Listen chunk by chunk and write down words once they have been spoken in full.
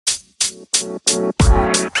Good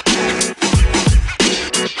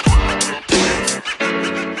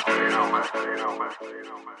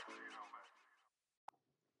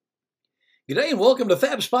day and welcome to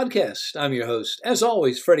Fab's Podcast. I'm your host, as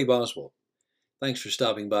always, Freddie Boswell. Thanks for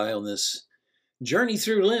stopping by on this journey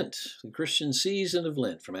through Lent, the Christian season of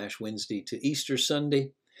Lent, from Ash Wednesday to Easter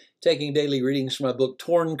Sunday, taking daily readings from my book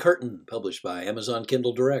Torn Curtain, published by Amazon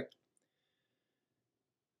Kindle Direct.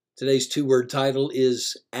 Today's two-word title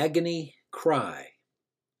is Agony Cry,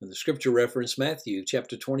 and the scripture reference Matthew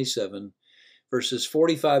chapter 27, verses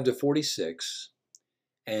 45 to 46,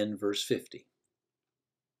 and verse 50.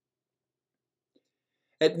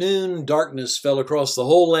 At noon, darkness fell across the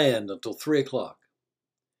whole land until 3 o'clock.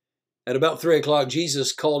 At about 3 o'clock,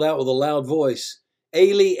 Jesus called out with a loud voice,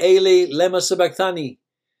 Eli, Eli, lema sabachthani,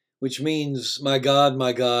 which means, my God,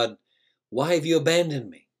 why have you abandoned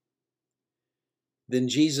me? Then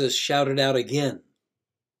Jesus shouted out again,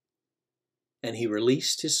 and he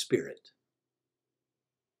released his spirit.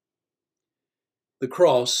 The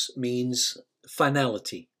cross means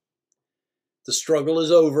finality. The struggle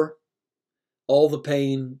is over. All the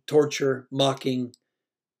pain, torture, mocking,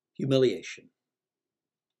 humiliation.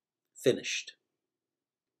 Finished.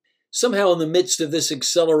 Somehow in the midst of this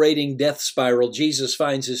accelerating death spiral, Jesus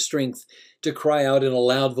finds his strength to cry out in a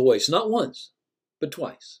loud voice, not once, but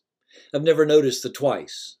twice. I've never noticed the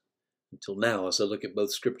twice until now as I look at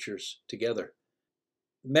both scriptures together.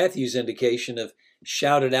 Matthew's indication of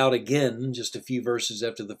shouted out again, just a few verses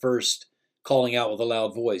after the first calling out with a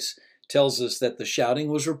loud voice, tells us that the shouting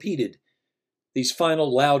was repeated. These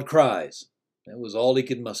final loud cries, that was all he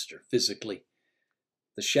could muster physically.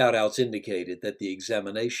 The shout-outs indicated that the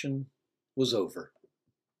examination was over.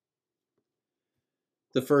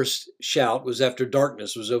 The first shout was after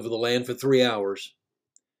darkness was over the land for 3 hours.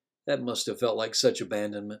 That must have felt like such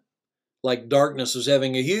abandonment, like darkness was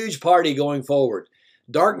having a huge party going forward.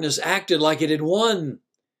 Darkness acted like it had won.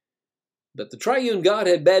 But the triune God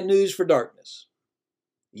had bad news for darkness.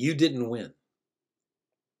 You didn't win.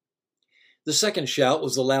 The second shout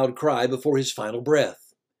was the loud cry before his final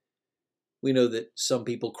breath. We know that some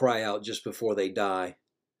people cry out just before they die.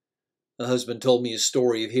 A husband told me a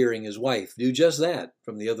story of hearing his wife do just that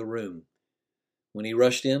from the other room. When he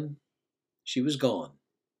rushed in, she was gone.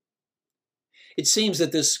 It seems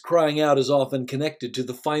that this crying out is often connected to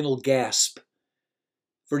the final gasp.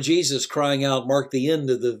 For Jesus, crying out marked the end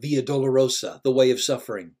of the Via Dolorosa, the way of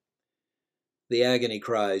suffering. The agony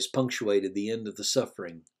cries punctuated the end of the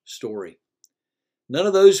suffering story. None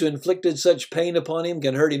of those who inflicted such pain upon him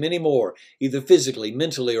can hurt him any more, either physically,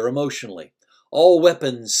 mentally, or emotionally. All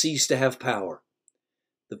weapons cease to have power.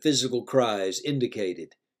 The physical cries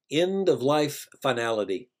indicated end of life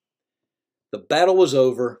finality. The battle was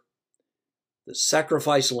over. The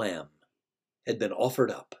sacrifice lamb had been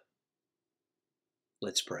offered up.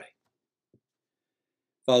 Let's pray.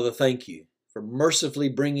 Father, thank you for mercifully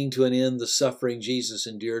bringing to an end the suffering Jesus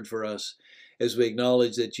endured for us, as we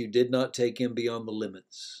acknowledge that you did not take him beyond the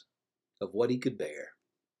limits of what he could bear.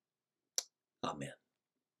 Amen.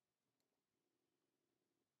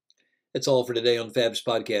 That's all for today on Fab's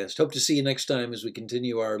Podcast. Hope to see you next time as we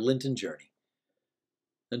continue our Lenten journey.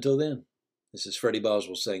 Until then, this is Freddie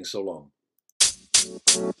Boswell saying so long. You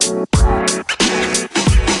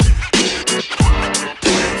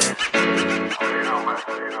know, man.